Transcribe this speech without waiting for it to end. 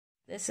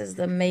This is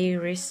the May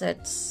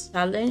Reset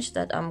challenge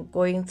that I'm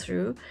going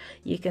through.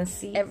 You can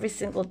see every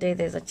single day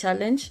there's a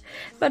challenge.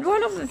 But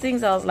one of the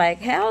things I was like,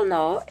 hell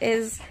no,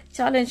 is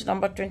challenge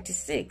number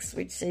 26,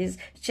 which says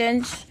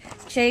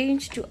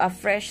change to a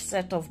fresh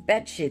set of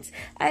bed sheets.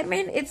 I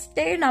mean, it's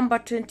day number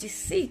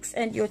 26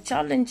 and you're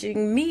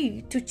challenging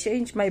me to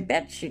change my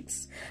bed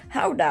sheets.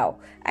 How now?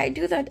 I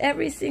do that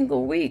every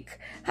single week.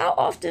 How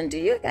often do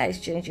you guys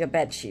change your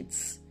bed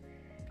sheets?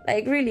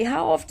 Like, really,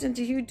 how often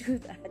do you do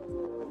that?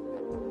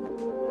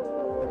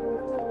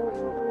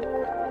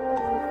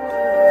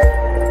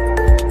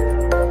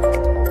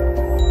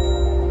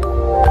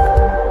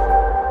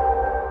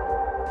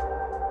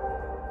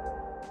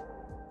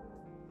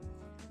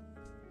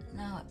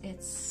 Now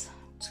it's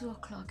 2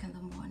 o'clock in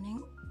the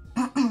morning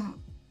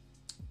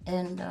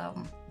and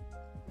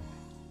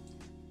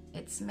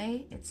it's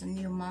May, it's a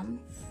new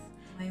month.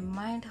 My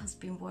mind has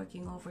been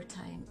working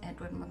overtime, and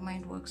when my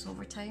mind works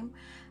overtime,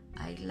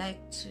 I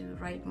like to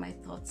write my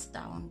thoughts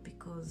down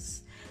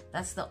because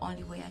that's the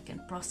only way I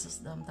can process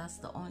them. That's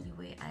the only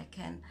way I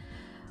can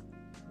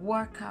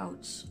work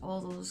out all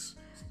those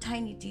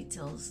tiny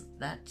details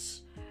that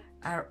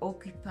are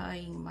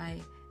occupying my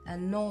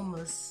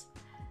enormous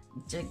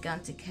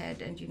gigantic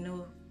head. And you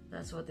know,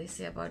 that's what they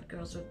say about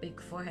girls with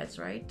big foreheads,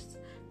 right?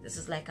 This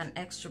is like an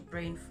extra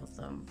brain for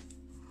them.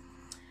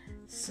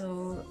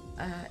 So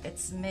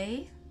it's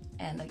May,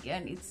 and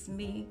again it's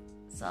me,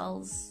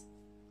 Soothes,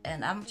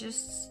 and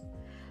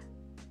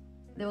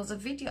there was a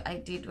video I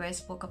did where I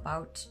spoke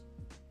about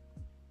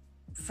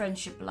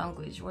friendship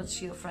language.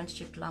 What's your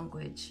friendship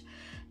language?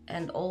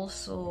 And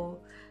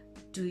also,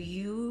 do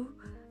you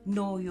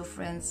know your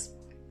friend's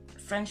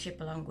friendship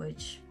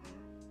language?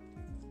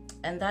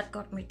 And that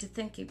got me to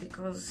thinking,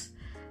 because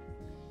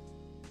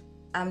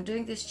I'm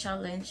doing this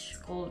challenge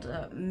called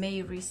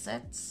May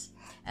Resets,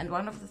 and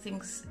one of the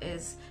things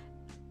is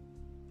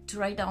to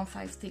write down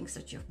 5 things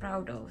that you're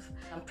proud of.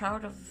 I'm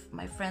proud of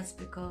my friends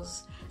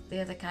because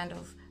they're the kind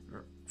of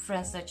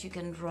friends that you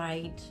can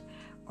ride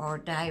or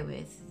die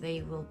with.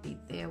 They will be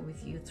there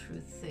with you through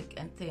thick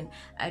and thin.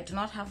 I do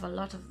not have a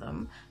lot of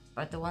them,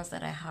 but the ones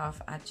that I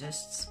have are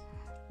just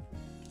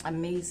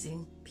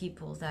amazing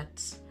people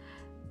that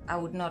I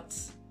would not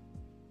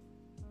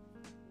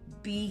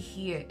be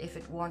here if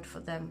it weren't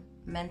for them,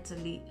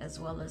 mentally as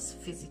well as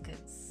physically.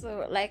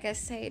 So like I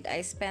said,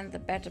 I spent the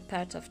better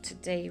part of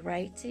today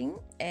writing,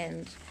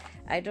 and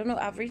I don't know,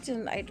 I've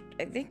written I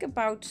think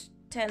about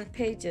 10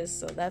 pages.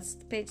 So that's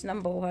page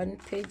number 1,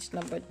 page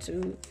number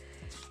 2,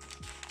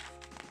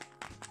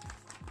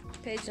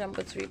 page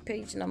number 3,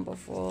 page number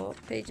 4,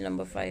 page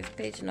number 5,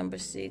 page number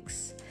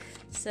 6,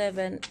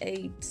 7,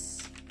 8,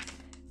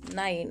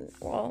 9,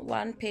 well,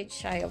 1 page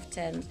shy of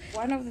 10.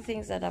 One of the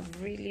things that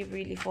I've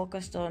really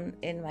focused on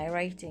in my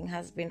writing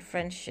has been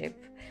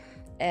friendship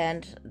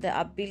and the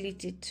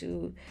ability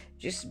to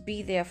just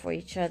be there for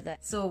each other.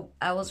 So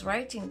I was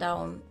writing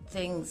down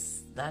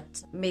things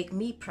that make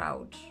me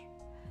proud,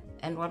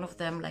 and one of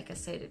them, like I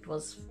said, it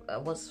was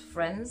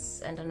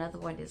friends, and another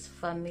one is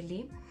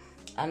family.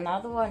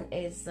 Another one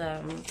is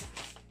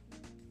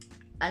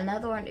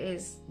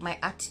my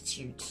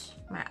attitude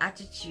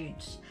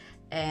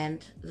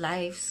and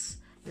life's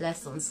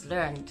lessons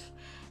learned.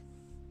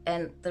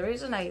 And the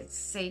reason I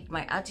say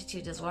my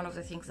attitude is one of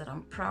the things that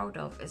I'm proud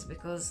of is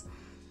because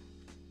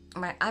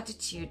my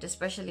attitude,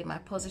 especially my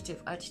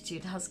positive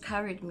attitude, has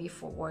carried me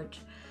forward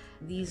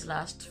these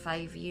last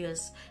 5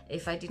 years.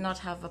 If I did not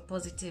have a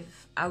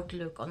positive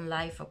outlook on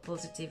life, a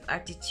positive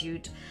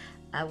attitude,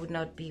 I would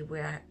not be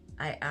where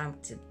I am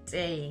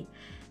today.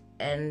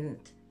 And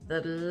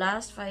the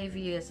last 5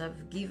 years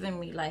have given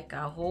me like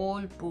a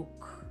whole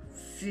book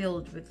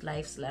filled with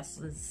life's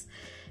lessons,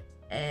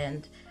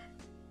 and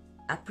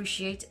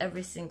appreciate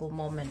every single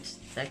moment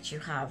that you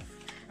have.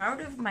 Proud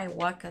of my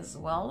work as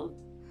well,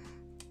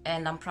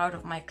 and I'm proud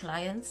of my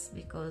clients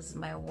because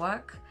my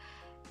work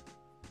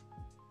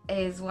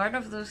is one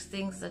of those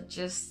things that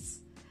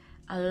just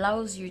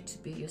allows you to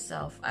be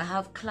yourself. I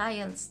have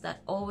clients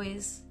that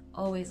always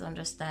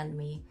understand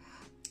me,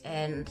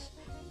 and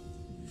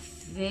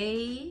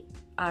they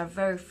are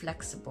very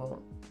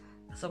flexible.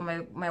 So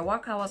my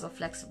work hours are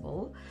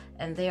flexible,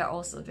 and they are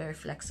also very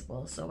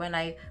flexible. So when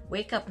I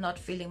wake up not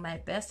feeling my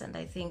best and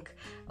I think,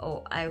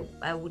 oh,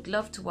 I would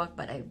love to work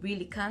but I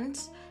really can't,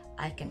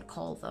 I can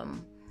call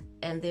them,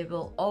 and they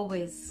will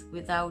always,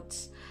 without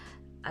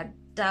a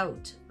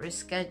doubt,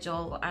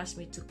 reschedule or ask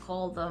me to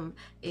call them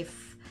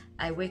if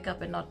I wake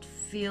up and not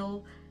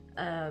feel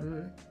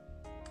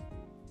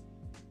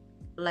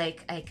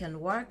like I can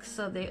work.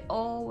 So they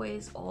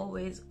always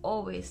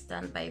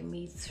stand by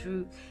me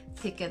through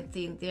thick and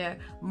thin. They're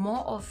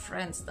more of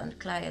friends than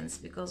clients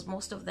because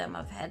most of them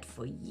I've had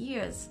for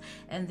years,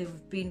 and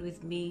they've been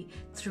with me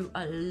through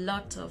a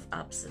lot of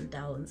ups and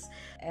downs.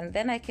 And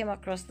then I came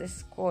across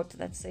this quote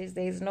that says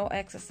there is no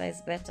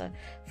exercise better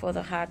for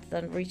the heart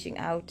than reaching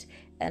out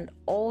and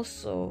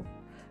also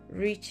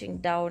reaching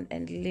down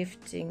and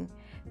lifting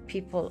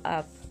people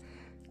up.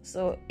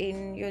 So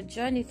in your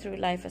journey through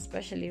life,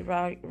 especially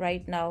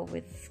right now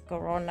with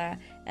Corona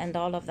and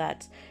all of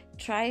that,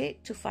 try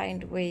to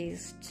find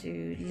ways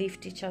to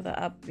lift each other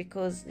up,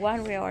 because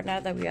one way or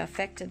another we are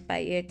affected by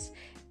it,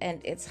 and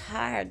it's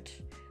hard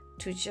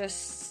to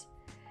just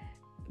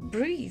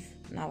breathe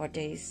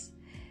nowadays.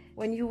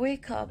 When you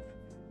wake up,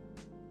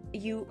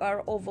 you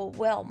are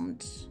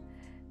overwhelmed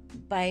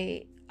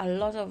by a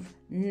lot of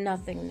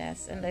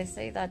nothingness. And I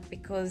say that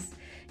because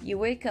you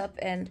wake up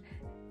and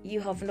you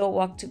have no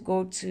work to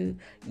go to,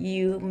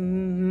 you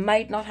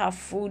might not have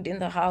food in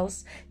the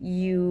house,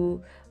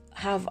 you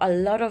have a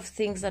lot of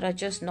things that are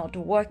just not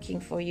working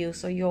for you,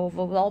 so you're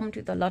overwhelmed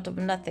with a lot of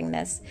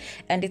nothingness,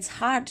 and it's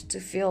hard to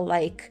feel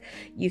like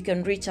you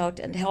can reach out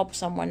and help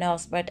someone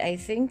else. But I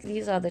think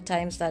these are the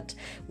times that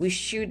we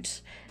should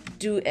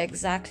do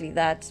exactly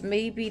that.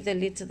 Maybe the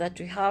little that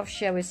we have,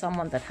 share with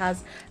someone that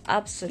has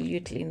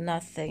absolutely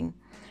nothing.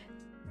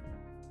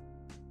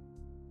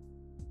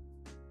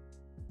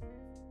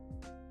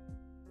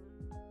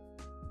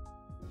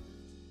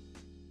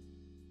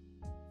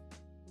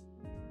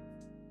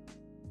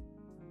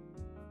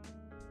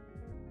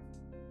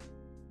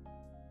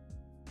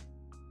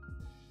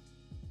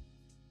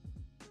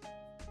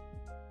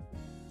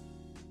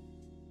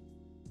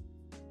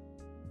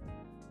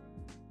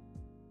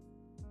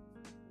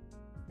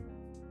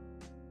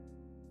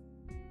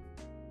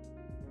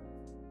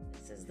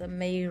 This is the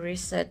May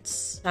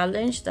Reset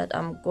challenge that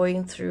I'm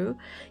going through.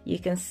 You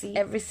can see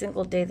every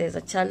single day there's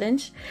a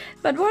challenge.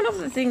 But one of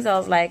the things I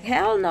was like,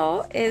 hell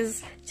no,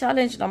 is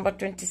challenge number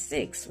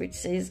 26, which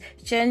says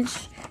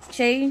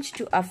change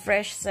to a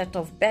fresh set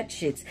of bed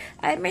sheets.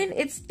 I mean,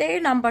 it's day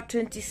number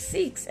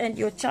 26 and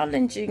you're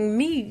challenging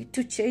me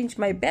to change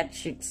my bed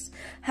sheets.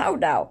 How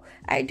now?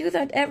 I do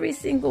that every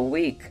single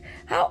week.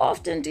 How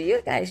often do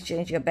you guys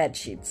change your bed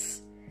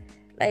sheets?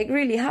 Like,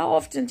 really, how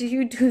often do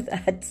you do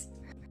that?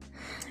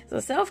 So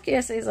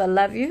self-care says I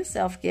love you.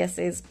 Self-care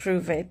says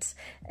prove it.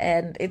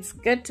 And it's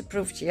good to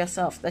prove to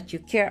yourself that you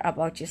care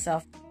about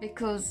yourself.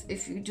 Because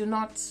if you're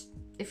not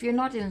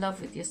in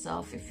love with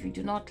yourself, if you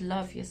do not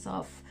love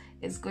yourself,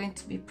 it's going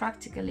to be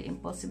practically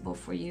impossible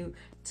for you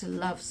to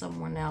love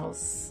someone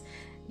else.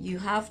 You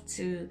have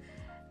to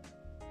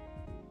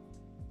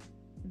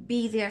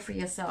be there for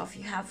yourself.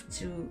 You have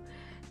to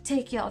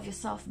take care of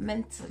yourself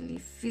mentally,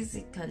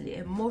 physically,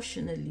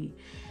 emotionally,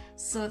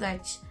 so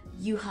that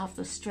you have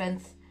the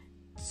strength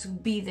to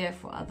be there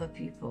for other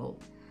people.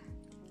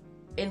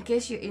 In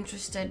case you're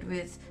interested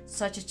with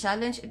such a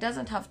challenge, it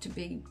doesn't have to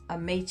be a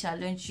May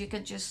challenge. You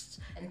can just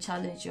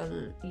challenge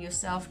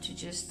yourself to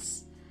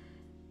just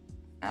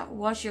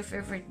watch your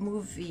favorite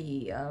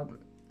movie,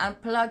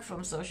 unplug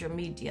from social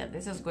media.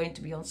 This is going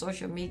to be on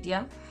social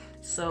media,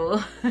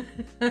 so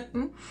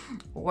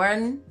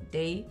one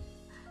day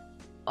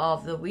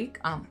of the week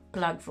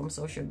unplug from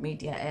social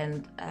media,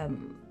 and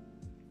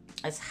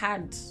it's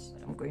hard.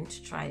 I'm going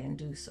to try and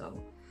do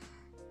so.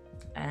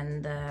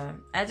 And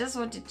I just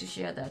wanted to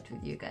share that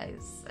with you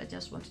guys.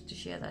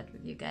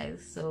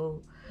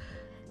 So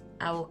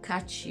I will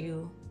catch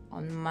you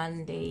on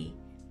Monday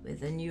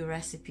with a new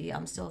recipe.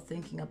 I'm still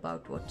thinking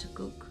about what to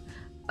cook,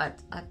 but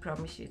I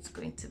promise you it's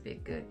going to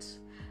be good.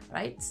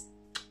 Right?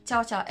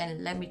 Ciao, ciao,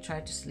 and let me try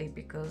to sleep,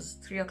 because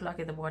 3 o'clock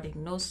in the morning,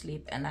 no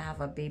sleep, and I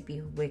have a baby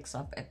who wakes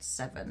up at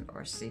 7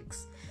 or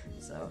 6.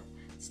 So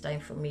it's time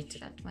for me to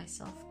shut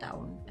myself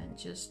down and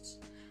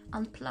just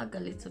unplug a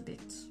little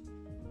bit.